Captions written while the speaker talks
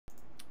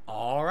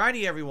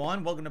Alrighty,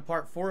 everyone. Welcome to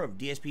part 4 of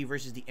DSP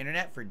versus the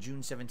Internet for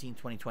June 17,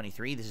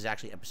 2023. This is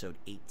actually episode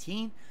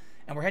 18,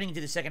 and we're heading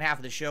into the second half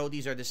of the show.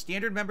 These are the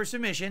standard member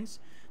submissions.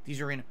 These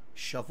are in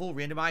shuffle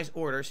randomized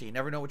order, so you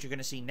never know what you're going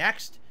to see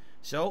next.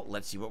 So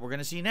let's see what we're going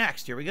to see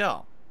next. Here we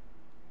go.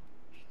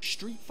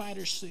 Street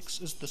Fighter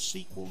 6 is the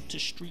sequel to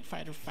Street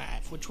Fighter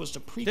 5, which was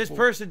the prequel. This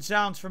person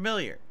sounds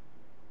familiar.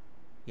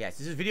 Yes,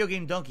 this is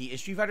VGDunkey.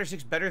 Is Street Fighter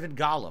 6 better than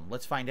Gollum?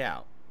 Let's find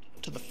out.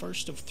 To the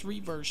first of 3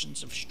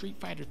 versions of Street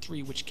Fighter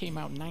 3, which came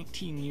out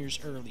 19 years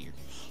earlier.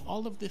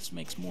 All of this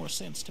makes more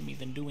sense to me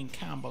than doing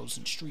combos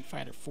in Street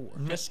Fighter 4.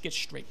 Let's get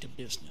straight to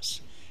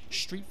business.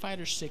 Street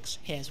Fighter 6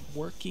 has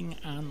working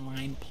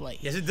online play.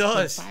 Yes, it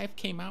does. When 5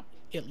 came out,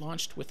 it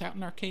launched without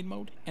an arcade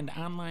mode, and the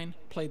online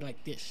played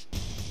like this.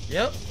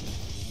 Yep.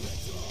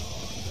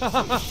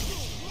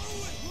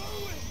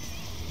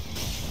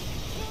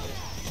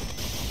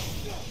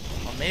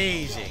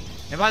 Amazing.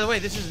 And by the way,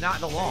 this is not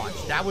the launch.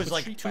 That was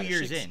like 2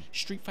 years in.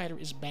 Street Fighter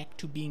is back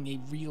to being a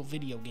real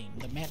video game.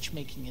 The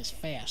matchmaking is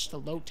fast, the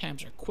load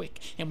times are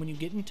quick, and when you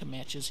get into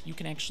matches, you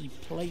can actually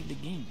play the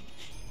game.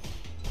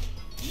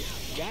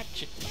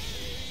 Gotcha.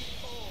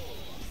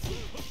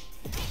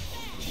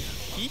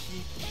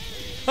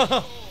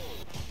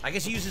 I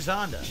guess he uses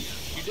Honda.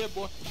 You did,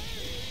 boy.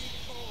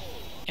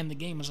 And the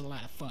game is a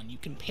lot of fun. You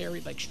can parry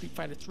like Street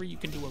Fighter 3, you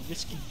can do a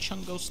risky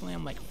chungo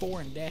slam like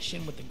 4 and dash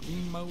in with the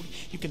green mode.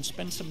 You can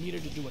spend some meter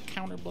to do a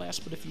counter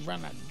blast, but if you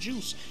run out of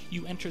juice,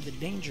 you enter the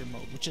danger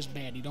mode, which is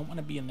bad. You don't want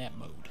to be in that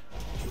mode.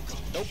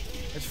 Nope.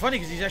 It's funny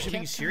because he's actually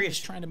being serious.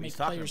 He's trying to make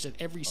players at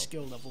every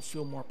skill level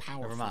feel more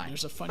powerful. Never mind.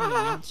 There's a funny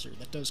announcer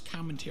that does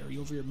commentary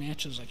over your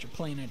matches like you're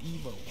playing at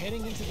Evo.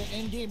 Heading into the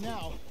end game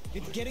now.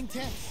 It's getting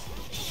tense.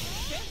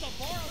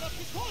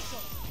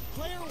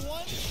 Player 1,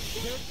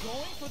 they're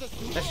going for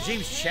the... That's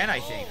James Chen,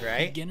 I think,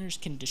 right? Beginners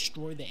can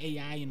destroy the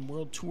AI in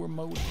World Tour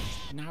mode.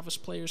 Novice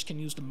players can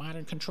use the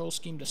modern control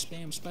scheme to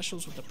spam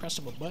specials with the press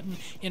of a button.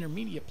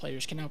 Intermediate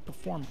players can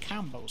outperform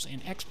combos,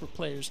 and expert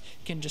players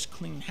can just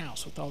clean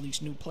house with all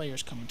these new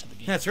players coming to the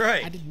game. That's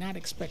right. I did not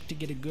expect to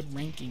get a good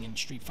ranking in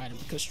Street Fighter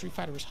because Street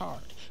Fighter is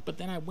hard. But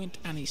then I went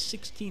on a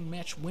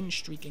 16-match win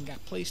streak and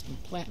got placed in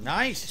platinum.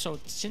 Nice.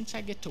 So since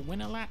I get to win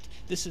a lot,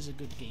 this is a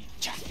good game.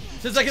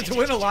 Since I get to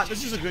win a lot,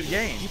 this is a good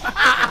game.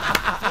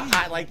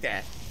 I like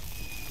that.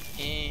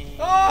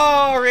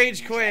 Oh,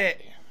 rage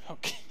quit.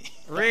 Okay.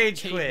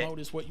 Rage quit. Mode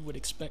is what you would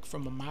expect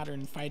from a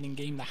modern fighting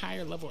game. The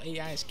higher level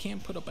AIs can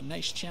put up a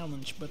nice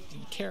challenge, but the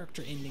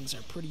character endings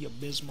are pretty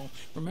abysmal.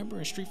 Remember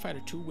in Street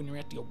Fighter 2 when you're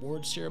at the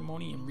award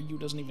ceremony and Ryu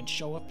doesn't even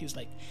show up? He's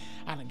like,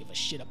 I don't give a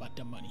shit about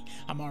the money.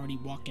 I'm already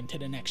walking to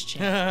the next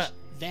challenge.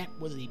 That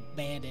was a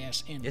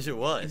badass ending. Yes, it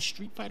was. In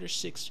Street Fighter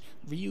 6,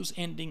 Ryu's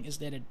ending is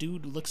that a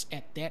dude looks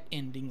at that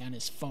ending on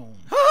his phone.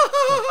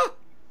 Like,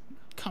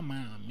 come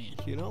on, man.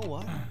 You know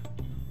what?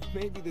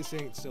 Maybe this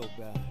ain't so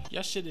bad.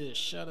 Yes, it is.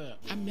 Shut up.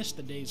 I miss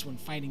the days when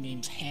fighting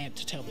games had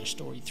to tell their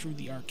story through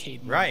the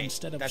arcade mode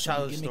instead of That's some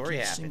how the story gimmicky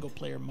happened.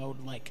 single-player mode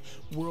like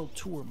World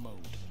Tour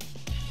mode.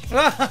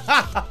 Look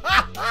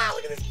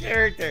at this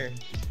character.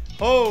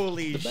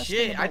 Holy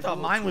shit. I thought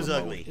mine was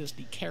ugly. Is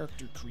the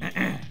character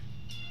creator.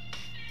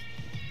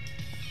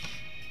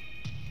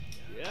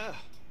 Yeah,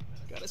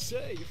 gotta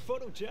say, you're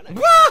photogenic.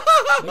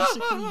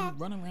 Basically, you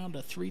run around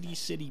a 3D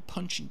city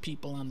punching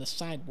people on the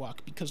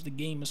sidewalk because the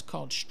game is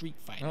called Street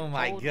Fighter. Oh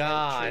my Hold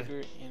god. Right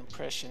trigger and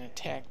press an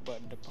attack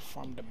button to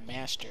perform the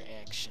master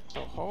action. So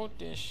hold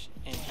this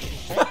and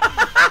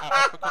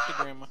uppercut the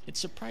grandma. It's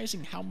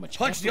surprising how much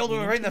Punch the old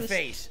one right in the this,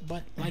 face.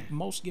 But like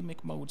most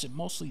gimmick modes, it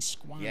mostly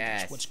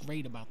squanders what's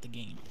great about the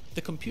game.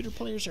 The computer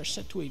players are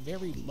set to a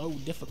very low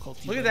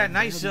difficulty. Look at that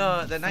nice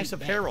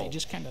apparel. They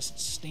just kind of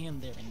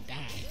stand there and die.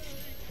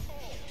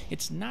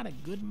 It's not a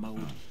good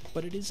mode,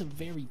 but it is a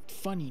very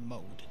funny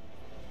mode.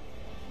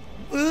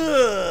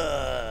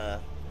 Ugh.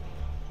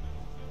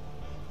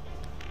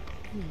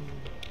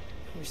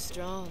 You're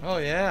strong. Oh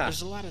yeah.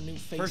 There's a lot of new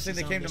faces. First thing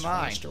that on came to this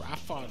mind. roster. I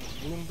fought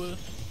Roomba.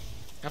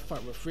 I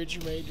fought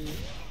Refrigerator.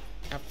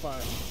 I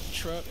fought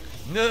Truck.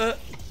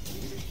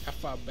 I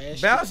fought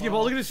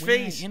Basketball. Look at his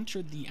face. When I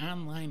entered the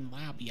online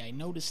lobby, I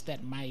noticed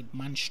that my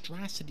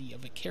monstrosity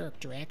of a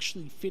character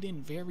actually fit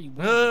in very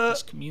well with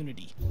this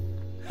community.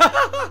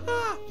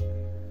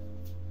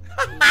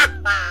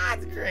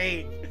 That's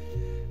great.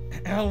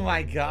 Oh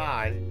my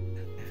god.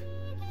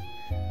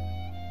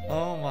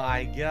 Oh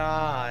my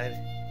god.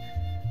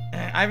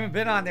 I haven't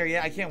been on there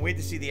yet. I can't wait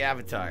to see the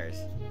avatars.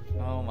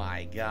 Oh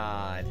my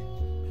god.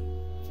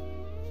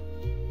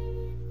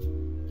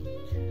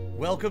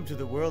 Welcome to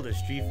the world of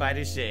Street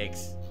Fighter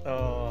 6.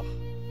 Oh.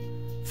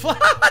 You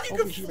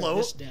Over can here float. at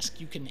this desk,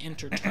 you can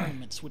enter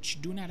tournaments,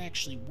 which do not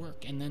actually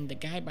work, and then the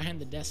guy behind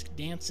the desk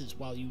dances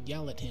while you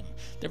yell at him.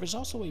 There is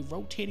also a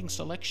rotating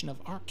selection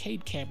of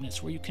arcade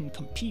cabinets where you can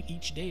compete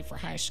each day for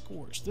high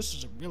scores. This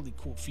is a really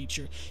cool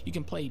feature. You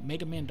can play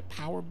Mega Man to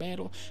Power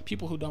Battle.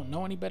 People who don't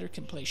know any better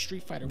can play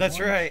Street Fighter 1. That's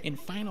right. In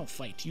Final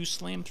Fight, you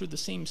slam through the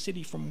same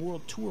city from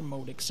World Tour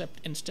mode,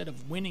 except instead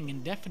of winning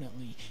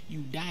indefinitely,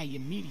 you die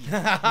immediately.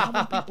 Now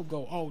when people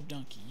go, oh,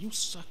 Dunkey, you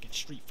suck at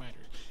Street Fighter,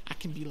 I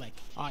can be like,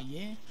 oh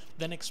yeah?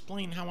 Then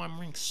explain how I'm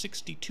ranked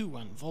 62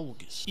 on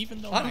Vulgus.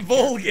 Even though On my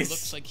Vulgus. character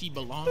looks like he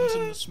belongs in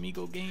the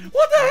Smeagol game.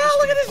 What the I'm hell? just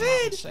Look at gonna his come out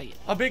and head. say it.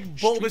 A big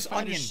bulbous Street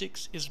Fighter onion.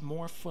 6 is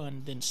more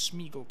fun than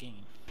Smeagol game.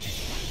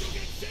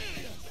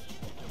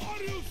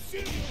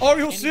 Are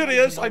you Anyone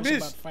serious? who I knows about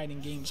missed. fighting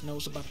games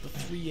knows about the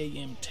 3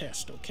 a.m.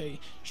 test, okay?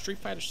 Street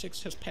Fighter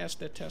 6 has passed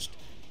that test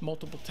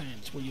multiple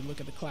times where you look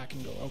at the clock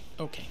and go, oh,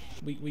 okay,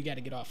 we got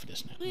to get off of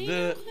this now.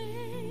 This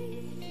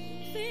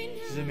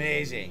is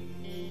amazing.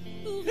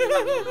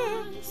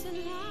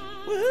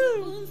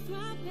 Woohoo!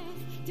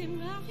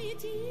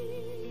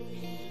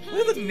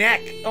 Look at the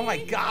neck. Oh my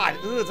god.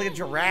 Ooh, it's like a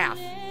giraffe.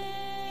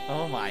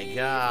 Oh my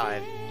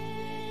god.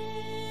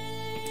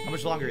 How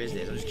much longer is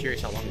this? I'm just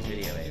curious how long this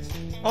video is.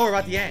 Oh, we're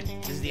about the end.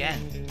 This is the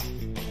end.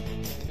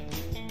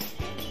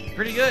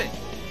 Pretty good.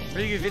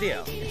 Pretty good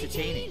video.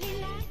 Entertaining.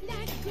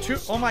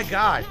 Oh my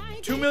god.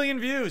 2 million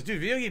views.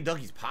 Dude,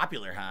 VGDunkey's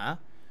popular, huh?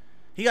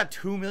 He got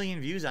 2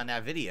 million views on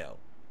that video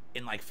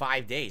in like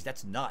 5 days.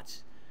 That's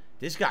nuts.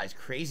 This guy's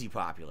crazy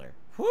popular.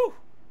 Whew.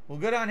 Well,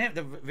 good on him.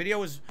 The video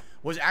was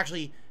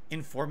actually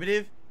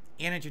informative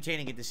and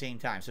entertaining at the same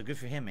time. So good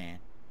for him, man.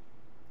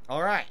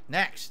 All right,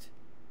 next.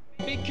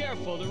 Be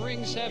careful, the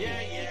ring's heavy.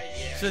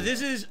 So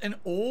this is an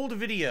old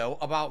video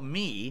about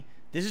me.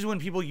 This is when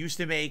people used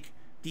to make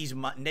these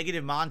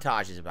negative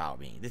montages about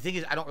me. The thing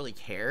is, I don't really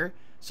care.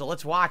 So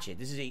let's watch it.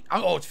 This is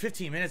oh, it's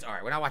 15 minutes. All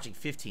right, we're not watching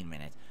 15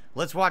 minutes.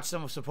 Let's watch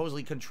some of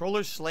supposedly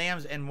controller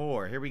slams and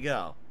more. Here we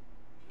go.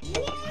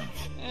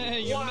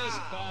 Hey, you missed,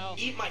 pal.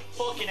 Eat my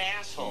fucking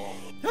asshole.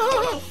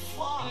 What the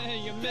fuck? Hey,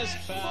 you missed,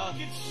 pal.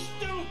 Fucking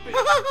stupid.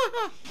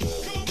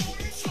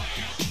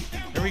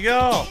 Here we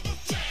go.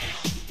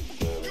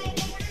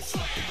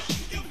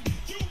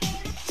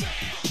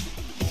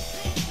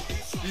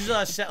 This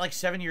is like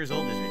 7 years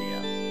old, this video.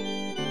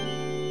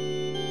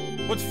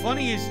 What's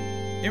funny is,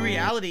 in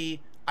reality,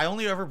 I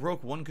only ever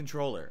broke one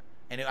controller.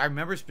 And I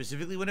remember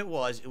specifically when it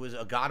was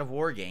a God of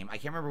War game. I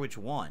can't remember which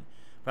one.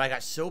 But I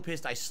got so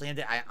pissed, I slammed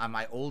it on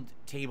my old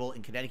table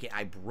in Connecticut.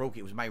 I broke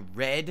it. It was my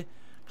red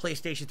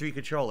PlayStation 3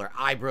 controller.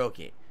 I broke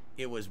it.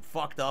 It was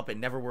fucked up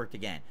and never worked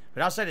again.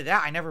 But outside of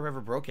that, I never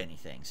ever broke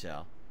anything,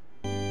 so.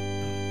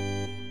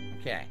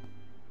 Okay.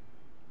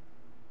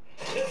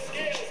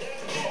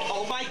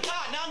 Oh my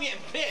god, now I'm getting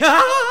pissed.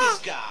 Fuck this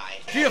guy.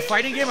 Gee, a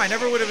fighting game? I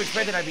never would have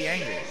expected I'd be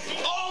angry.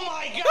 Oh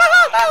my god.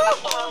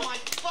 Oh my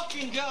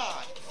fucking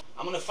god.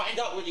 I'm gonna find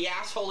out where the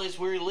asshole is,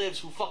 where he lives,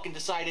 who fucking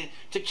decided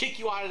to kick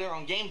you out of their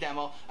own game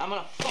demo. I'm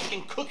gonna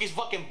fucking cook his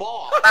fucking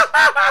balls.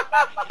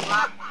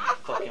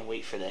 Fucking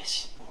wait for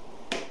this.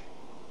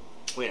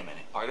 Wait a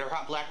minute. Are there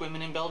hot black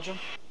women in Belgium?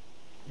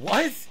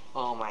 What?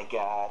 Oh my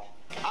god.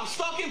 I'm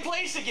stuck in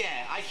place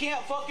again. I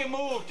can't fucking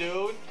move,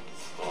 dude.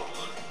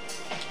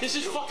 This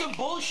is fucking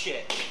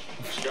bullshit.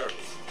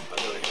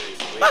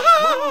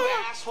 Move,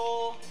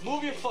 asshole.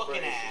 Move your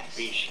fucking ass.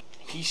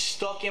 He's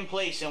stuck in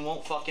place and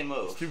won't fucking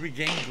move. Stupid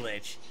game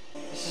glitch.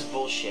 This is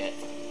bullshit.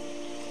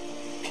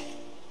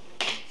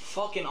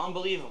 Fucking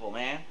unbelievable,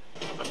 man.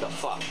 What the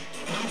fuck?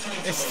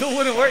 It still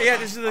wouldn't work. Yeah,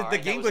 this is the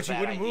Alright, game that was glitch. a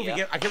He bad wouldn't move.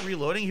 idea. I kept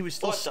reloading. He was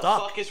still What stuck.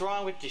 the fuck is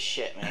wrong with this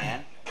shit,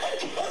 man?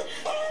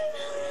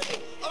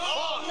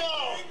 Oh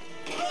no!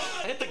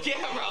 I hit the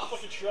camera.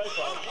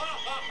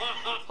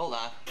 Hold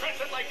on.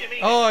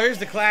 Oh, here's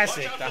the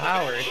classic, the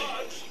Howard.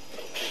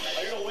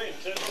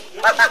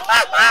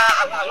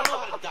 I don't know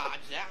how to dodge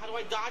that. How do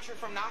I dodge her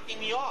from knocking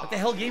me off? What the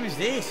hell game is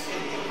this?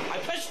 I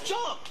pressed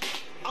jump.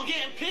 I'm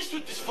getting pissed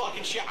with this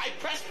fucking shit. I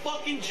pressed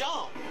fucking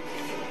jump.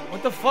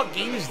 What the fuck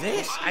game is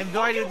this? I have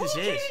no idea what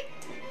this is.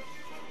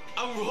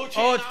 I'm rotating.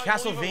 Oh, it's I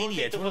don't even Castlevania. rotate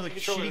It's one of the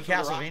controller shitty from the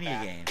rock Castlevania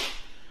pad. games.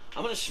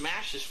 I'm gonna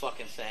smash this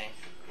fucking thing.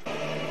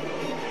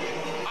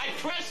 I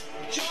pressed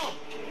jump.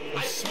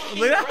 I fucking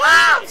Look at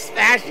pressed I'm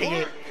smashing it.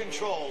 work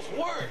controls.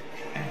 Work.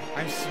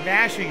 I'm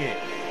smashing it.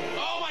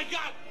 Oh my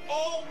god.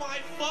 Oh my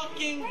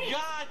fucking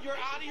god. You're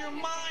out of your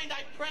mind.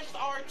 I pressed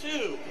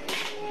R2.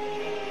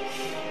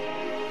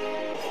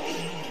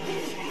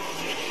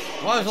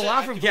 Well, there's a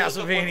lot I from can really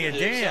look what to Castlevania. do,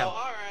 Damn. So,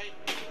 alright.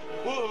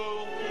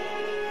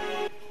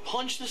 Woohoo.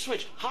 Punch the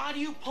switch. How do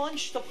you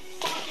punch the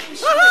fucking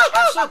switch?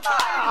 I'm so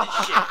tired of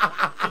this shit.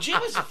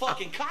 Kojima's a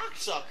fucking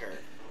cocksucker.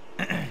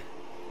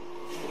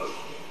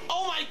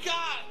 Oh my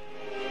god.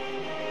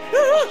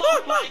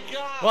 Oh my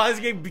god. Well, this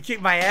game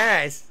kicked my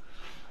ass.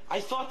 I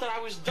thought that I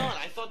was done.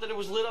 I thought that it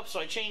was lit up, so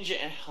I changed it.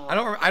 And, I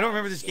don't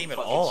remember this game at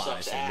fucking all, sucks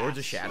honestly. ass. Lords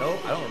of Shadow?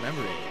 I don't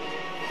remember it.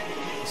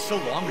 It's so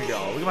long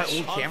ago. Look at my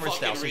old camera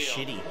style, so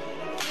Unfucking shitty. real.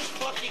 This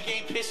fucking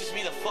game pisses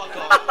me the fuck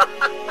off.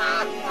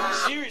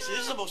 Seriously,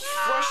 this is the most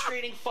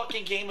frustrating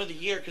fucking game of the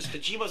year because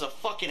Kojima's a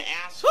fucking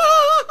asshole.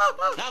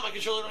 Now my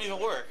controller don't even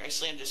work. I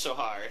slammed it so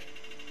hard.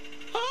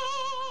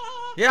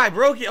 Yeah, I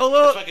broke it. Oh,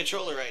 That's look. my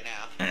controller right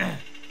now.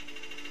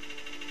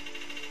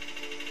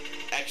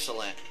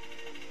 Excellent.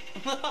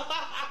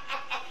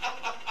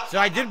 So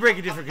I did break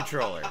a different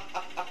controller.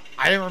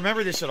 I didn't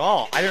remember this at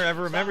all. I don't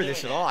ever remember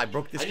this at all. I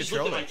broke this I just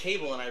controller. looked at my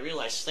table and I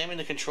realized slamming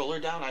the controller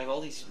down, I have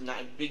all these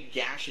big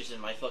gashes in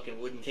my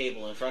fucking wooden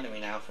table in front of me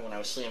now from when I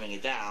was slamming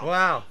it down.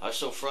 Wow. I was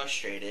so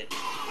frustrated.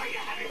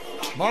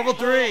 Marvel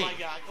 3. Oh my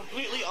god,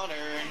 completely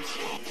unearned.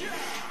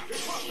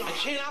 I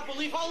cannot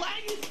believe how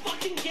laggy this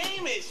fucking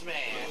game is, man.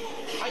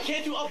 I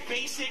can't do a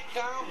basic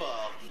combo.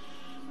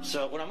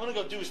 So what I'm gonna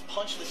go do is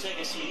punch the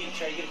Sega CD and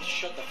try to get it to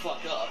shut the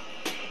fuck up.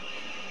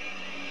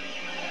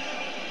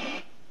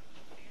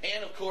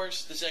 And of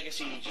course, the Sega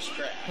CD just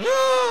crashed.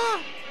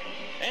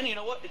 And you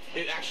know what?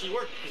 It actually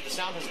worked because the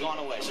sound has gone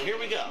away. So here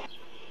we go.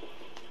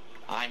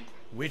 I'm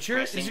Witcher?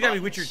 This has got to be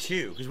Witcher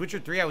 2. Because Witcher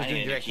 3 I was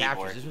doing direct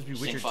captures. This must be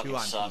This Witcher thing 2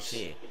 on sucks.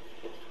 PC.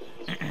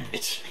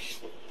 It's...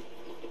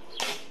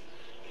 I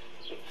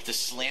have to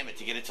slam it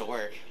to get it to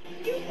work.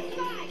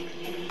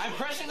 I'm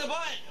pressing the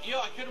button! Yo,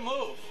 I couldn't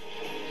move.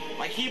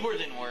 My keyboard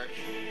didn't work.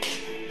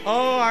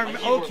 Oh,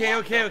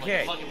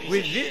 okay.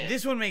 With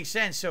this one makes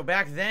sense. So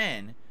back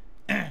then,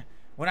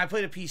 when I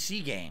played a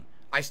PC game,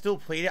 I still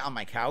played it on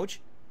my couch.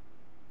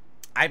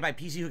 I had my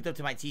PC hooked up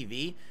to my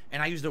TV,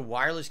 and I used a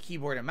wireless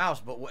keyboard and mouse,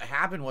 but what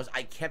happened was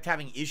I kept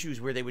having issues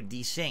where they would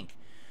desync.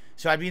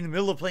 So I'd be in the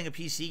middle of playing a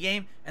PC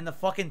game, and the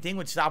fucking thing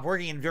would stop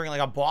working during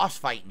like a boss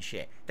fight and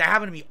shit. That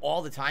happened to me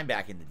all the time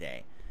back in the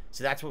day.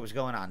 So that's what was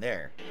going on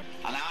there.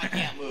 Now I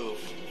can't move.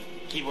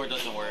 Keyboard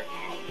doesn't work.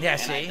 Yeah,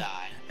 and see? I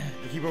die.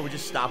 The keyboard would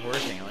just stop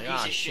working. I'm like,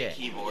 Piece oh, of shit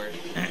keyboard.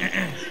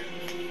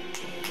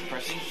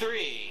 Pressing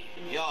 3.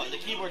 Yo, the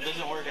keyboard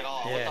doesn't work at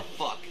all. Yeah. What the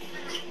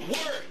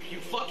fuck? Work, you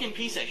fucking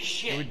piece of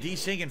shit. It would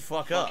desync and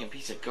fuck up. Fucking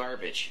piece of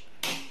garbage.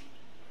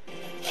 I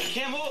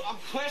can't move. I'm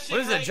pressing.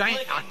 What is it, a right giant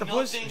click and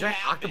octopus? nothing Giant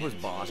happens.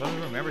 octopus boss. I don't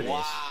even remember this.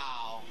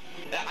 Wow.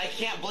 I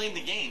can't blame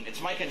the game.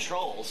 It's my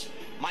controls.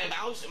 My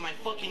mouse and my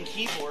fucking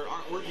keyboard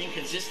aren't working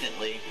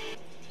consistently.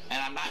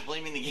 And I'm not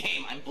blaming the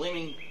game. I'm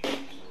blaming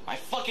my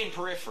fucking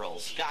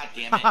peripherals. God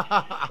damn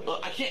it.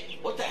 Look, I can't.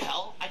 What the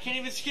hell? I can't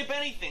even skip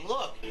anything.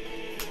 Look.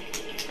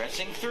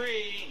 Pressing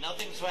 3.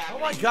 Nothing's happening.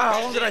 Oh my god,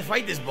 how long did I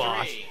fight this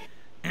boss?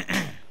 3.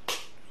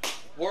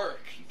 Work,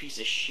 you piece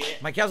of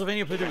shit. My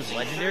Castlevania playthrough was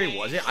legendary,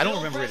 was it? I don't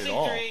remember it at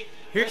all.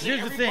 Here's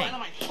the thing.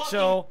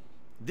 So,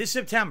 this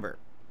September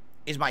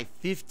is my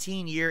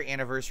 15-year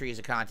anniversary as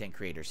a content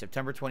creator,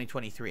 September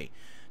 2023.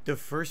 The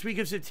first week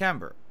of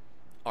September,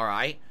 all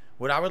right,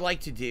 what I would like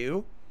to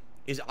do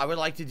is I would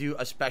like to do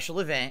a special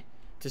event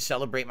to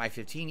celebrate my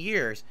 15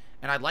 years,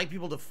 and I'd like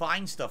people to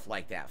find stuff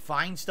like that.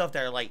 Find stuff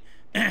that are like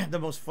the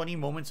most funny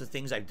moments of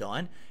things I've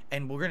done,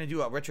 and we're going to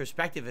do a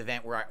retrospective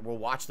event where we'll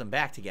watch them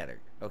back together,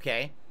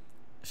 okay?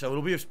 So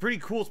it'll be a pretty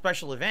cool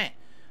special event.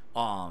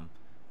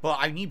 But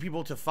I need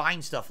people to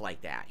find stuff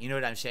like that. You know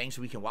what I'm saying?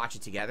 So we can watch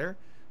it together.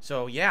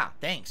 So yeah,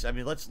 thanks. I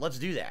mean, let's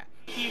do that.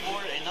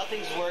 Keyboard and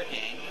nothing's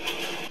working.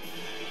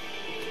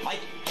 My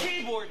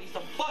keyboard needs to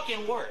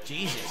fucking work.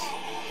 Jesus.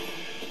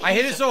 I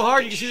hit it so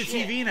hard you can see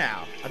the TV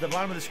now. At the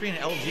bottom of the screen,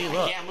 LG,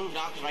 look. I can't move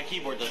now because my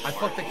keyboard doesn't I work.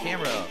 fucked the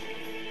camera up.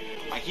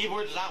 My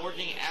keyboard is not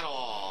working at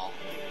all.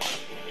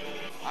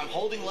 I'm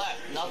holding left,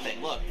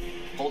 nothing. Look.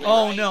 Holding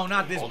Oh right, no,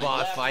 not this holding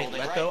boss left, fight,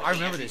 holding Leto. right. I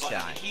remember Can't this button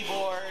guy. the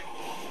keyboard.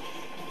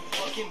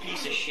 Fucking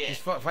piece of shit. This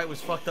fight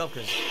was fucked up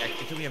because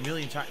it took me a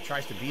million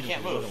tries to beat him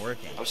Can't because it move. wasn't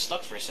working. I was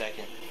stuck for a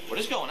second. What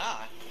is going on?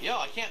 Yo,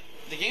 I can't.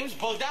 The game's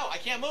bugged out. I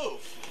can't move.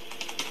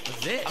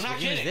 What's this? I'm not What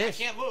game kidding. is I this?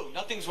 can't move.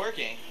 Nothing's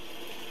working.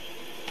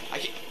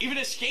 Even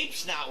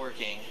escape's not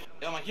working.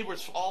 Yo, my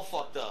keyboard's all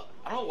fucked up.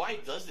 I don't know why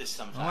it does this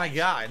sometimes. Oh my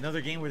god,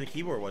 another game where the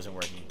keyboard wasn't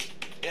working.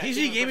 Yeah, PC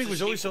keyboard gaming presses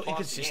was always escape so to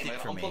pause the inconsistent game.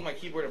 for I me. unplug my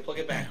keyboard and plug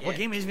it back in. What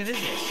game even is this?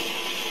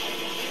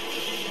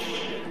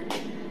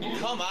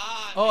 Come on,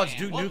 Oh, it's man.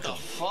 Duke What Nukem. the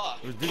fuck?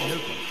 It was Duke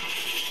Nukem.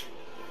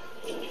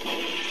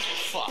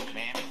 Fuck,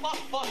 man.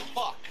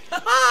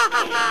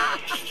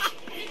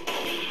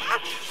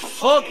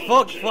 Fuck.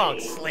 Fuck.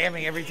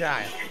 Slamming every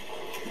time.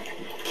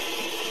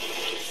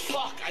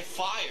 Fuck, I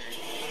fired.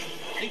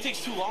 It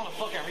takes too long to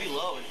fucking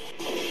reload.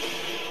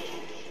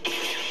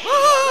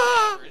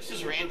 This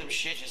is random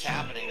shit just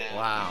happening now.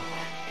 Wow.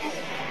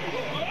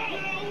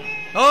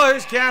 Oh,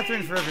 here's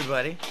Catherine for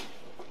everybody.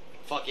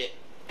 Fuck it.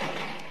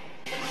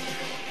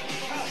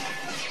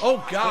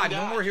 Oh god, No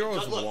Dodge. More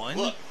Heroes Look, 1?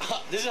 Look,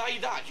 this is how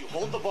you dodge. You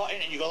hold the button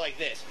and you go like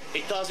this.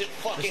 It doesn't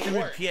fucking stupid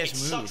work. PS It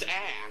move. sucks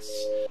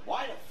ass.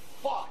 Why the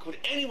fuck would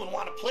anyone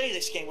want to play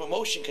this game with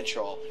motion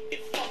control?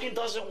 It fucking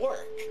doesn't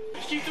work.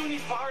 Just keep doing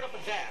these powered up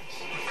attacks.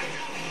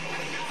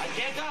 I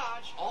can't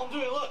dodge. All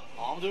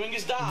I'm doing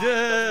is dodge.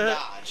 Doesn't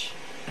dodge.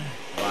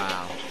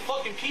 Wow.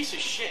 Fucking piece of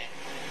shit.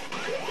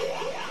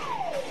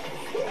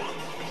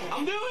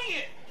 I'm doing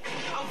it.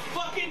 I'm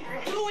fucking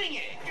doing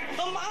it.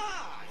 Come on.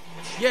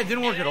 Yeah, it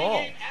didn't work at all.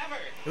 Ever.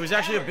 It was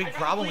actually a Ever. big I'd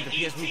problem rather with the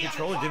play PS Move ET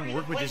controller. It on didn't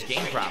work with this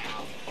game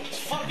properly. It's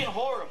fucking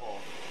horrible.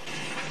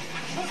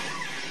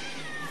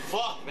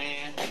 Fuck,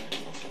 man.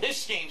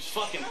 This game's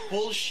fucking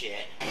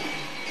bullshit.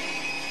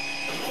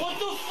 What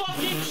the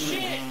fucking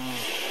shit?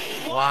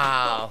 What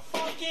Wow. the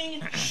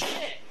fucking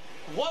shit?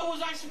 What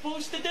was I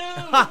supposed to do?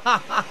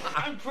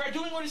 I'm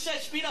doing what it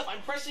says. Speed up.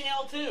 I'm pressing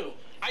L2.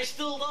 I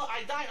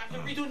died. I have to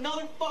redo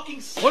another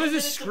fucking 6 What is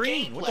this minutes of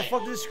screen? What the gameplay.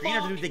 fuck does this screen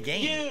have to do with the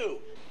game? You.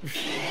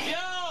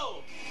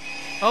 Yo.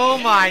 Oh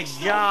my It makes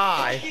no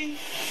god. fucking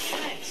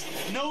sense.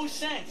 No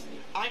sense.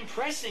 I'm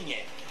pressing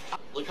it.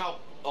 Look how.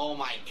 Oh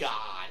my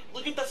god.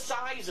 Look at the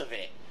size of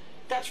it.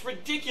 That's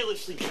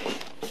ridiculously big.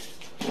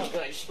 Oh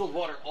god, I spilled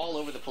water all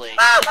over the place.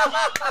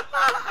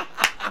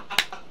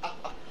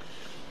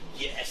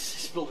 Yes,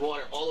 spilled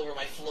water all over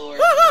my floor.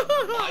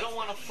 I don't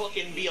want to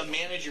fucking be a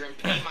manager and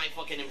pay my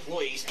fucking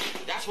employees.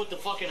 That's what the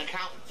fucking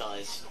accountant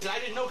does. I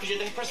didn't know because you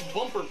had to press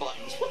bumper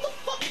buttons. What the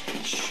fuck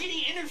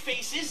shitty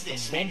interface is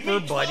this, man? Bumper You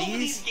made 12 of buddies?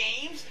 these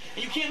games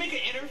and you can't make an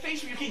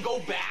interface where you can go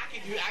back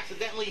if you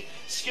accidentally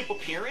skip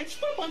appearance?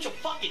 What a bunch of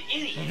fucking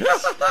idiots.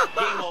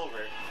 Game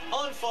over.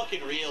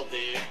 Unfucking real,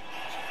 dude.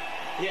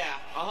 Yeah,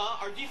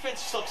 our defense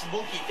sucks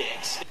monkey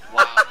dicks.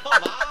 Wow,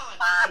 come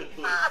on,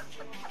 dude.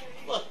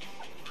 Look.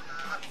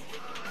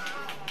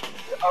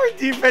 Our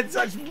defense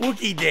sucks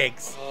Wookiee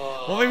dicks.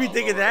 What made me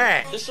think of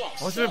that? This song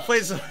I was gonna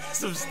play some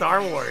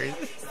Star Wars.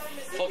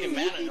 Fucking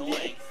man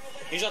annoying.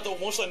 He's not the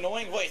most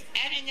annoying voice.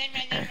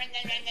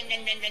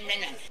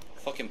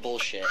 Fucking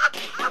bullshit.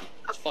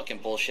 It's fucking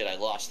bullshit. I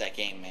lost that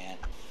game, man.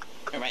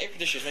 Man, my air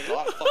conditioner's making a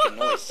lot of fucking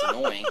noise. It's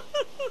annoying.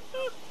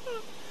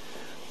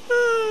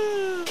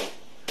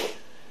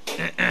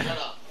 Shut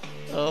up.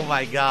 Oh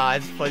my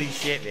god, it's funny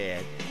shit,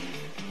 man.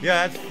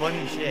 Yeah, that's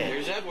funny shit.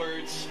 There's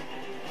Edwards.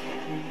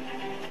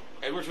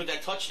 Edwards with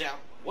that touchdown.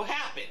 What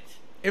happened?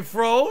 It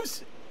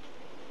froze?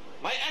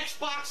 My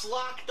Xbox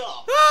locked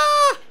up.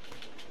 Ah!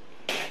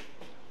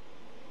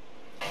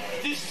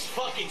 This is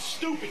fucking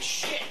stupid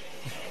shit.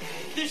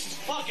 This is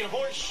fucking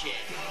horse shit.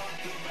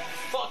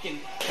 Fucking.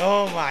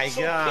 Oh my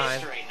so god.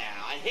 pissed right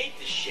now. I hate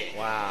this shit.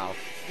 Wow.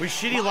 With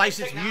shitty Modern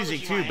licensed technology,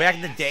 music too. my Back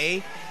in the ass.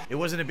 day, it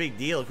wasn't a big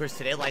deal. Of course,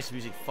 today licensed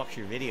music fucks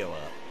your video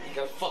up. You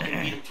gotta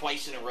fucking beat him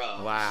twice in a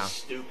row. Wow. This is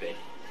stupid.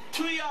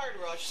 2-yard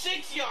rush,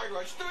 6-yard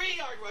rush,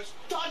 3-yard rush,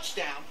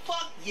 touchdown.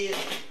 Fuck you.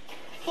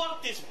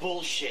 Fuck this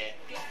bullshit.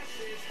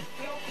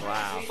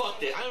 Wow. Fuck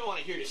this. I don't want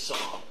to hear this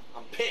song.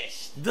 I'm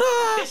pissed. Duh.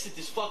 Pissed at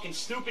this fucking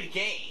stupid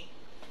game.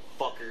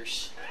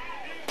 Fuckers.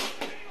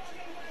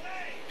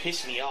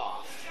 Piss me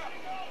off.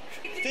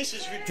 This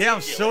is ridiculous. Damn,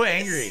 I'm so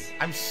angry.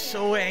 I'm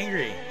so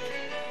angry.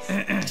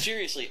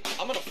 Seriously,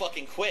 I'm gonna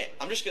fucking quit.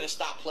 I'm just gonna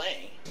stop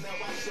playing.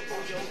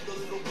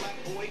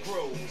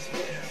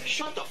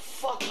 Shut the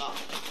fuck up.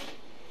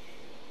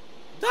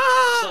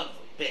 Ah! Son of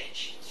a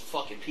bitch. This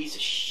fucking piece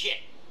of shit.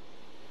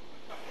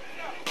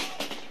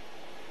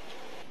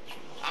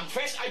 I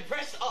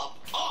pressed up.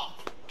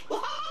 Up!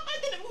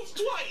 And then it moves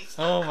twice.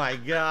 Oh my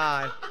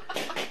god.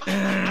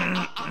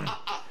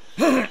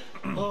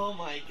 Oh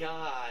my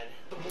god.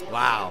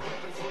 Wow.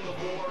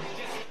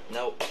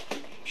 Nope.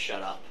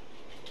 Shut up.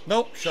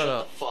 Nope, shut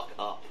up. The fuck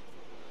up.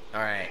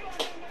 Alright.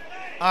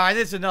 Alright,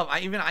 that's enough.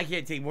 I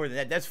can't take more than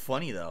that. That's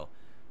funny though.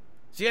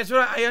 See, that's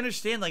what I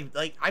understand.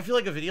 Like I feel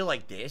like a video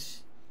like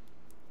this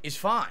is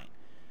fine.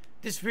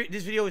 This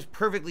video is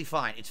perfectly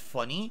fine. It's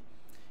funny.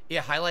 It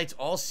highlights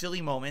all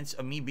silly moments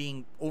of me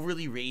being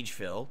overly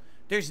rage-filled.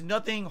 There's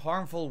nothing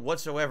harmful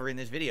whatsoever in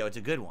this video. It's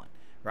a good one,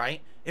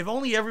 right? If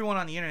only everyone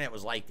on the internet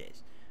was like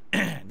this,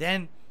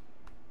 then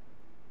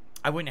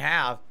I wouldn't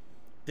have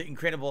the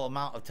incredible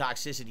amount of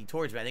toxicity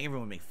towards me. I think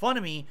everyone would make fun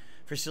of me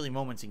for silly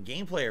moments in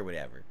gameplay or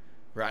whatever,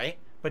 right?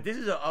 But this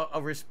is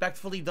a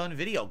respectfully done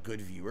video.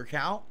 Good viewer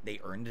count. They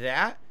earned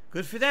that.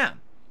 Good for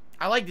them.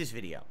 I like this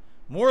video.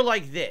 More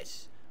like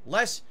this.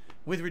 Less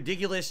with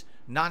ridiculous,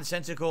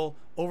 nonsensical,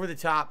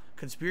 over-the-top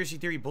conspiracy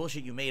theory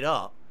bullshit you made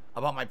up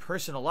about my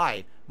personal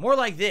life. More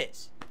like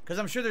this. Because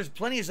I'm sure there's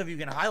plenty of stuff you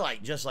can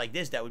highlight just like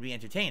this that would be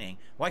entertaining.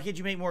 Why can't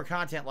you make more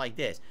content like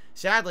this?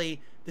 Sadly,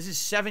 this is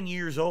 7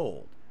 years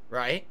old,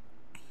 right?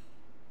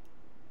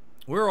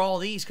 Where are all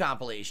these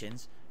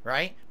compilations,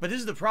 right? But this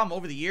is the problem.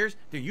 Over the years,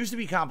 there used to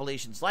be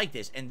compilations like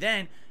this. And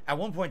then, at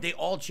one point, they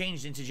all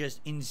changed into just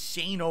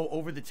insane-o,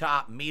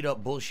 over-the-top,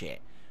 made-up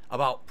bullshit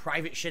about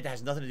private shit that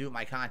has nothing to do with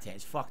my content.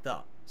 It's fucked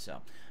up.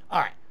 So,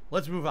 alright,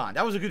 let's move on.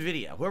 That was a good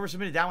video. Whoever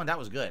submitted that one, that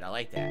was good. I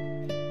like that.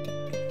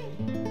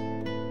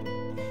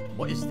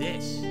 What is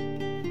this?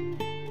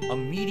 A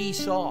meaty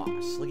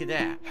sauce. Look at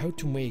that. How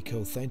to make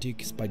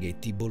authentic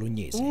spaghetti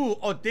bolognese. Ooh,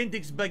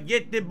 authentic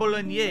spaghetti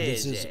bolognese.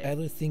 This is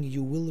everything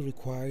you will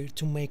require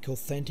to make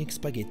authentic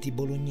spaghetti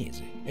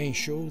bolognese.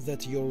 Ensure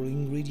that your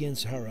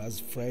ingredients are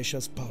as fresh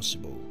as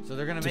possible. So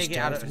they're gonna To make it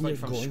out start, of we like are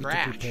from going to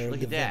scratch. prepare Look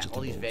the at that.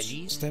 All these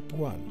vegetables. veggies. Step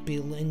 1.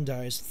 Peel and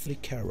dice 3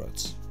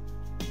 carrots.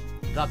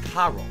 The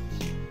carrots.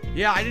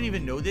 Yeah, I didn't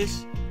even know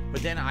this,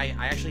 but then I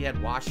actually had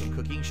watched some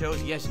cooking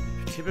shows. Yes,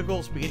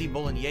 typical spaghetti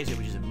bolognese,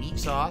 which is a meat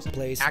sauce,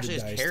 Place actually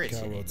the has diced carrots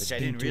in it, carrots which I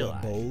didn't into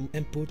realize. a bowl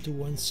and put to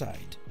one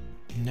side.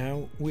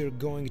 Now we're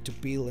going to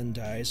peel and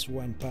dice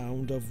 1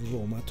 pound of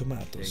Roma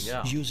tomatoes. There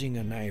you go. Using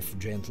a knife,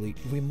 gently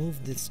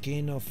remove the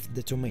skin of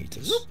the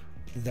tomatoes. Zoop.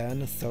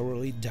 Then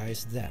thoroughly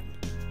dice them.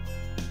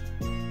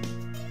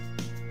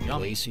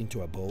 Place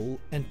into a bowl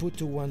and put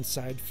to one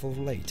side for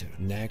later.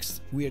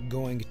 Next, we are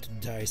going to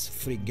dice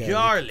 3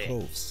 garlic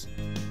cloves.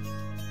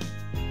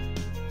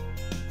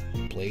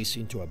 Place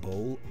into a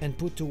bowl and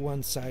put to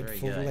one side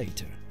for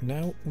later.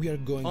 Now we are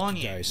going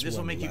to dice this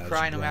will make you large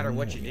cry no matter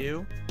what onion. you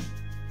do.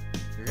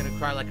 You're gonna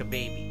cry like a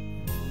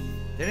baby.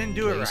 They didn't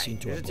do it Place right.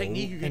 into There's a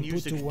technique you can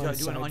use to do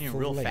an onion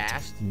real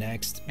fast.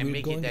 Next, and we're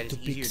make going it that to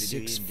it's pick easier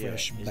to do. 6 You didn't do it.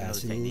 fresh There's another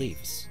basil technique.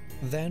 leaves.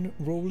 Then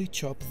roughly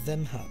chop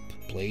them up.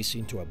 Place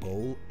into a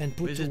bowl and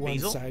put to one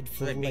basil? side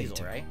for Like later.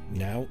 basil, right?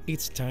 Now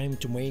it's time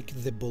to make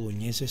the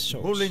bolognese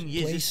sauce.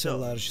 Bolognese Place sauce. a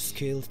large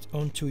skillet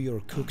onto your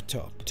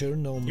cooktop.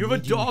 Turn on You have a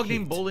medium dog heat.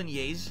 named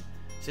Bolognese.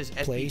 Says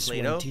SP Place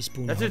Plato. 1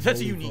 teaspoon That's of a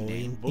olive unique oil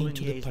name. into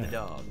Bolognese the the pan.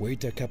 dog.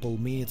 Wait a couple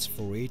minutes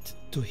for it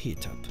to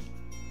heat up.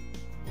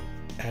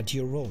 Add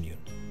your onion,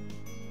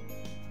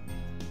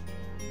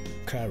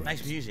 carrot,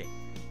 Nice music.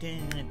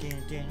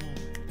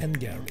 and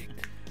garlic.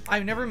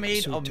 I've never made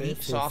a Saute meat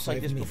for sauce like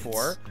 5 this minutes.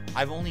 before.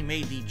 I've only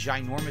made the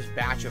ginormous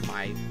batch of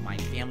my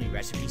family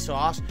recipe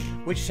sauce,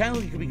 which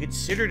technically could be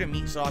considered a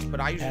meat sauce, but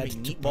I usually Add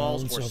make 2 meatballs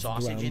pounds or of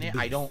sausage in ground it.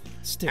 I beef. don't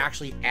Still.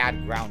 actually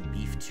add ground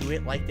beef to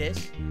it like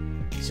this,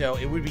 so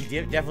it would be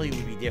definitely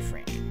would be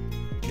different.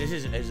 This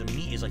is as a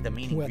meat is like the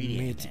main When ingredient.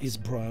 meat in this. is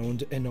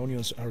browned and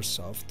onions are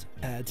soft,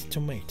 add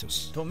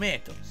tomatoes.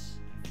 Tomatoes.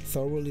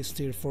 Thoroughly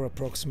stir for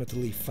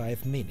approximately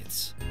 5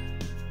 minutes.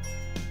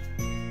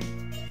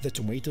 The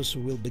tomatoes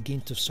will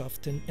begin to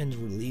soften and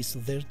release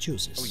their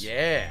juices. Oh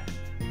yeah.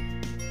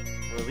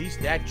 Release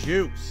that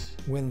juice.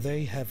 When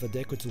they have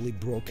adequately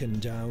broken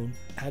down,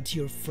 add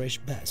your fresh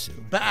basil.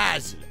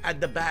 Basil. Add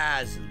the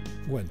basil.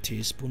 1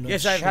 teaspoon of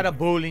Yes, I've had a sugar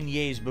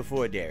bolognese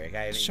before, Derek.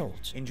 I've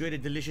Salt. enjoyed a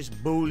delicious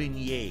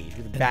bolognese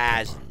with and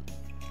basil.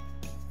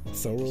 pepper.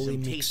 Thoroughly Some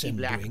mix tasty and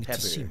black bring pepper.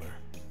 to simmer.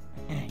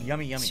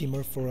 Yummy, yummy.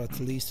 Simmer for at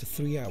least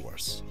 3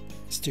 hours,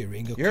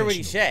 stirring occasionally. You heard what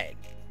he said.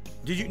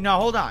 Did you? No,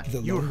 hold on.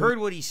 The You longer- heard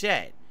what he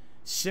said.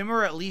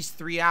 Simmer at least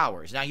 3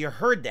 hours. Now, you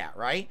heard that,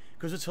 right?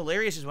 Because what's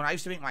hilarious is when I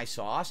used to make my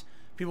sauce,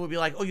 people would be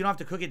like, oh, you don't have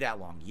to cook it that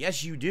long.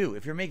 Yes, you do.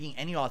 If you're making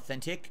any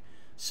authentic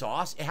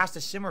sauce, it has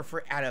to simmer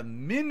for at a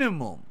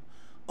minimum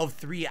of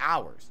 3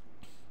 hours.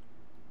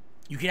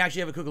 You can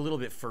actually have it cook a little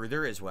bit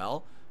further as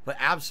well, but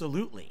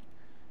absolutely.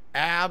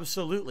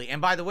 Absolutely.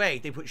 And by the way,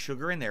 they put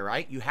sugar in there,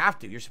 right? You have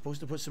to. You're supposed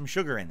to put some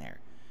sugar in there.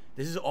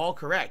 This is all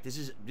correct. This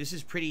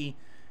is pretty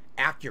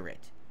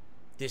accurate.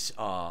 This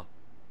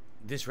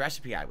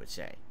recipe, I would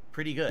say.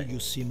 Pretty good. You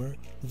simmer,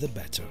 the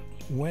better.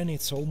 When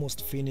it's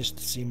almost finished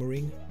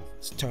simmering,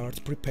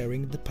 start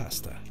preparing the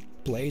pasta.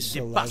 Place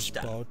The a large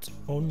pasta. pot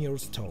on your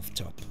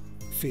stovetop.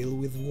 Fill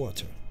with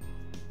water.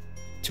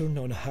 Turn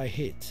on high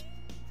heat.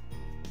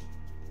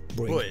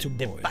 Bring Put to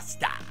the boil.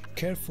 pasta.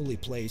 Carefully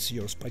place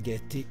your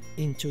spaghetti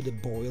into the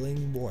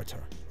boiling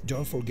water.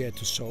 Don't forget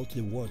to salt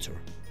the water.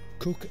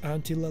 Cook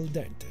until al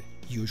dente,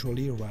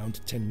 usually around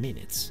 10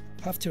 minutes.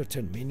 After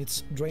 10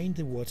 minutes, drain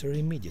the water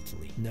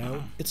immediately.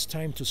 Now it's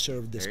time to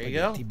serve the There you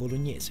go. spaghetti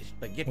bolognese.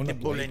 Spaghetti On a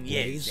plate,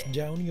 bolognese. place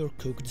down your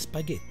cooked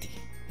spaghetti.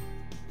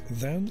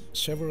 Then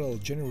several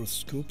generous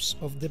scoops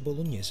of the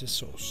bolognese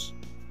sauce.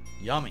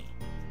 Yummy.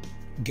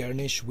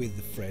 Garnish with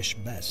fresh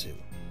basil.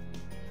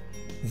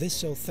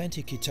 This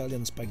authentic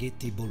Italian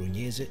spaghetti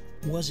bolognese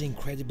was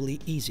incredibly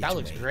easy That to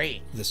looks make.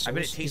 great. The I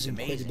bet it sauce tastes is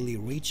incredibly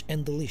rich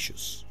and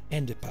delicious,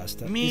 and the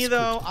pasta Me is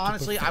though, cooked to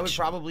honestly, I would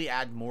perfection. probably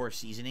add more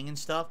seasoning and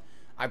stuff.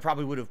 I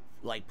probably would have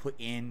like put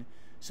in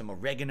some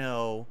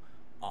oregano,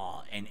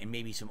 and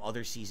maybe some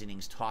other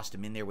seasonings, tossed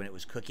them in there when it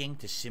was cooking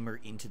to simmer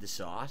into the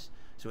sauce,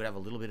 so it would have a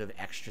little bit of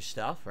extra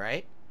stuff,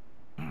 right?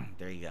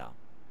 There you go.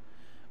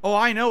 Oh,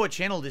 I know what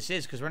channel this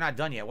is because we're not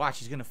done yet. Watch,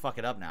 he's gonna fuck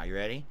it up now. You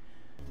ready?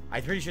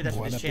 I'm pretty sure that's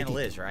what Buon this channel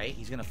appetito. is, right?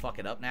 He's gonna fuck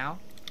it up now.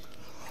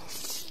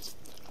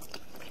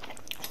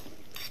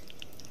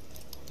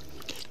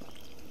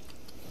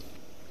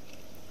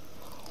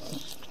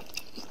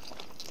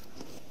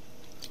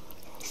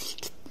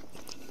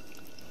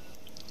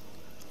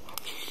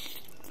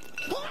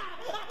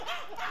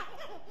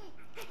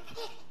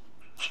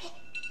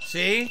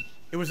 See?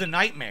 It was a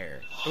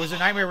nightmare. It was a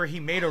nightmare where he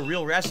made a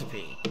real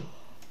recipe.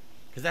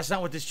 Because that's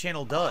not what this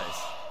channel does.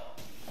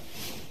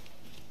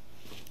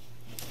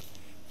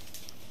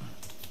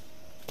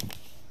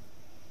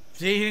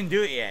 See, he didn't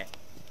do it yet.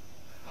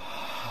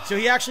 So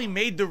he actually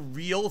made the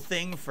real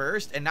thing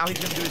first, and now he's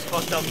gonna do his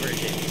fucked up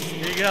version.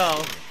 Here you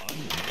go.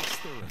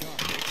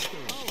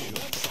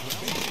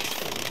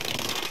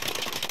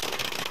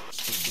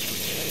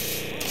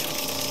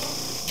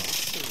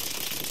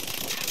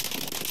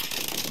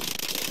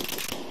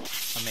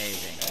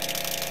 Amazing.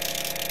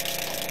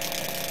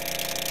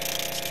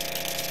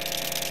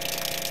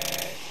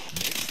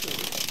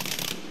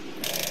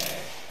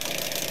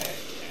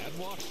 Add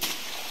water.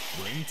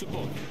 Bring to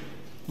boil.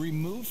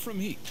 Remove from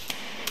heat.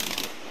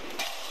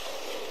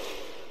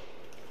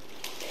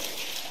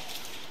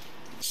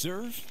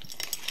 Serve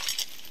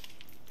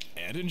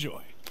and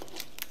enjoy.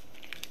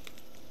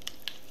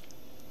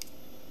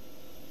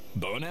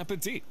 Bon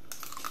appetit.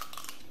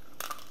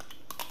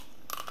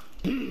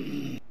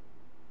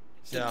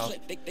 So,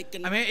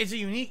 I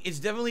mean, it's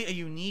definitely a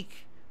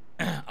unique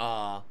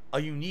a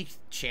unique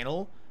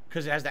channel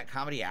because it has that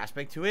comedy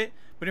aspect to it.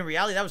 But in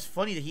reality, that was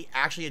funny that he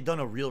actually had done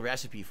a real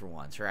recipe for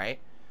once, right?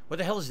 What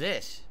the hell is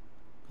this?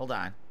 Hold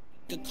on.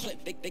 The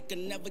clip, they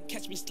can never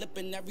catch me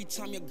slipping. Every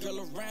time your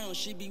girl around,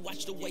 she be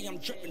watch the way I'm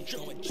dripping.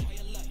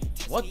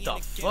 What the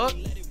fuck?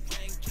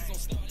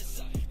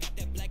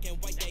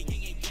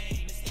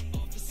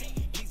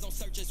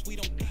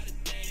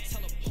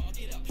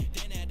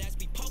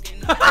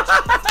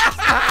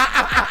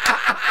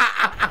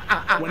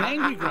 When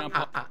angry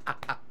grandpa.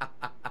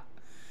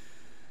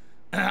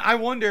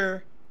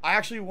 I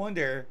actually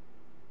wonder,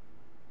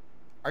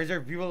 are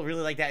there people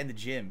really like that in the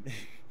gym?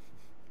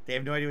 They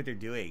have no idea what they're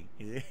doing.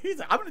 He's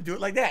like, I'm gonna do it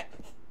like that.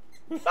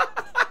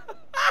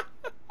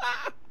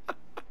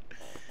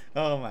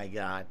 Oh my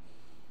god.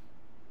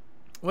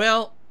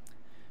 Well,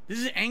 this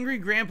is Angry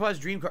Grandpa's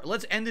dream car.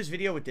 Let's end this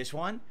video with this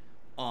one.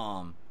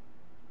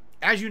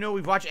 As you know,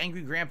 we've watched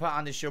Angry Grandpa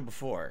on this show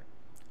before.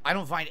 I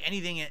don't find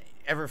anything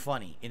ever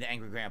funny in the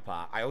Angry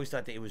Grandpa. I always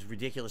thought that it was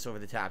ridiculous, over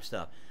the top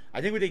stuff.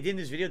 I think what they did in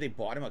this video, they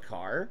bought him a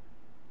car.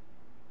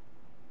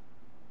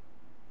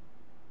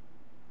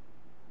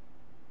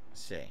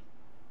 Let's see.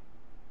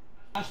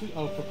 Last week,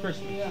 oh, for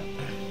Christmas. Yeah.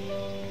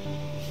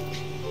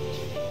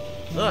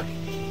 Look.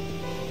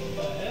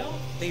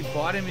 They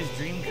bought him his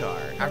dream car.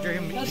 After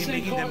him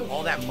making them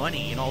all that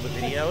money in all the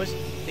videos,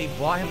 they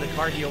bought him the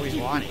car he always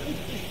wanted.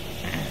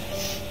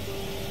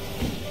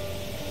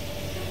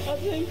 A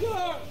dream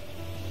car!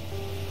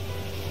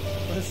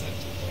 Listen,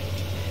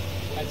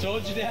 I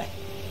told you that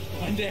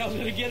one day I was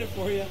gonna get it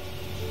for you.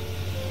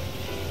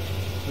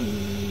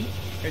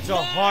 It's a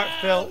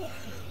heartfelt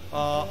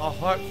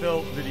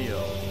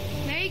video.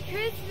 Merry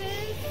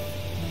Christmas!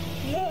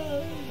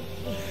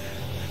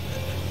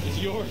 It's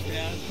yours,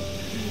 Dad.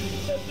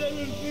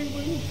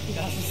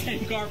 That's the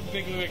same car from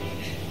Big Wig.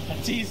 I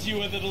teased you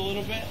with it a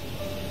little bit.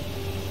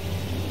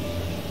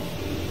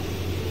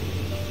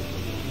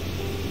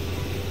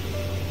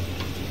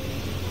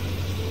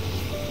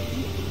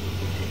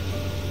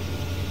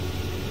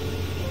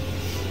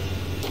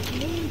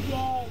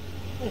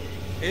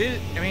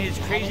 I mean, it's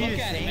crazy to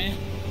think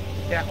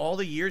that all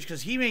the years,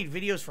 because he made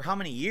videos for how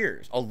many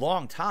years? A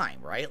long time,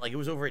 right? Like, it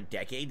was over a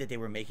decade that they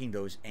were making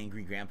those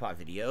Angry Grandpa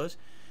videos.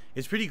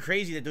 It's pretty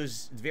crazy that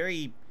those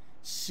very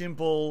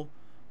simple,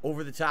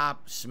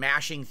 over-the-top,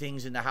 smashing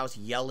things in the house,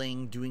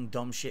 yelling, doing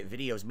dumb shit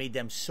videos made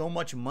them so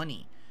much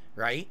money,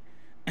 right?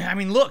 I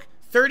mean, look,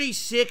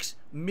 36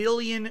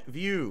 million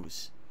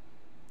views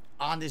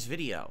on this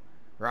video,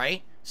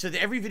 right? So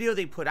every video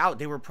they put out,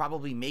 they were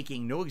probably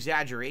making, no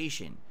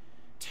exaggeration,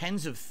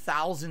 tens of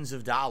thousands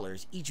of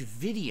dollars each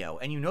video.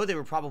 And you know they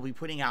were probably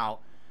putting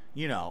out,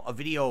 you know, a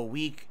video a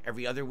week,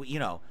 every other week. You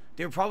know,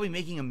 they were probably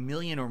making $1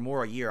 million or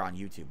more a year on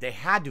YouTube. They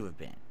had to have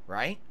been,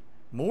 right?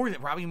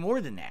 Probably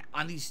more than that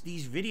on these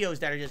videos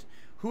that are just,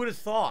 who would have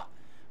thought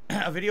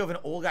a video of an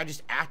old guy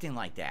just acting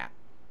like that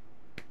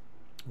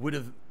would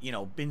have, you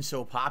know, been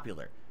so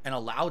popular and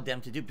allowed them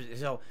to do.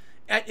 So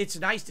it's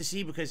nice to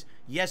see, because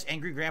yes,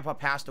 Angry Grandpa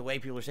passed away,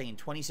 people are saying, in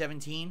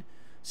 2017.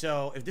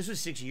 So if this was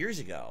 6 years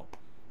ago,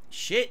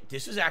 shit,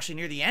 this was actually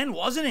near the end,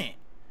 wasn't it?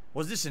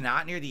 Was this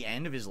not near the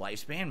end of his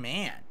lifespan?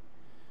 Man.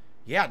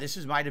 Yeah, this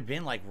might have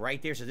been like right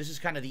there. So this is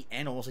kind of the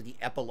end, almost like the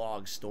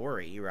epilogue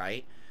story,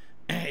 right?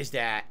 Is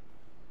that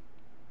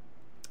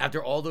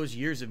after all those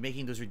years of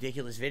making those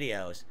ridiculous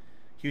videos,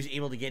 he was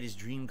able to get his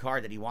dream car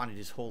that he wanted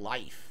his whole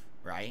life,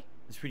 right?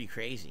 It's pretty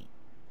crazy.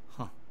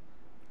 Huh.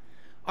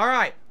 All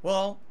right,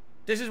 well,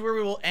 this is where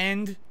we will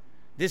end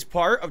this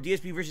part of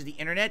DSP versus the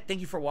Internet. Thank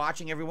you for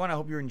watching, everyone. I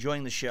hope you're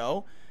enjoying the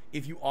show.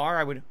 If you are,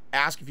 I would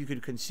ask if you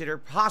could consider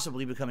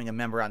possibly becoming a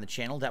member on the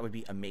channel. That would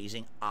be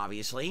amazing,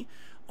 obviously.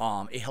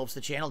 It helps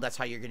the channel. That's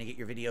how you're going to get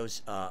your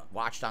videos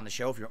watched on the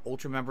show. If you're an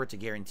Ultra member, it's a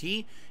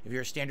guarantee. If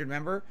you're a Standard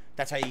member,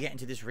 that's how you get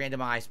into this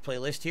randomized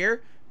playlist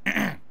here.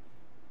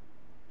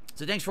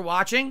 So thanks for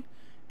watching,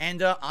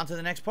 and on to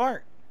the next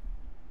part.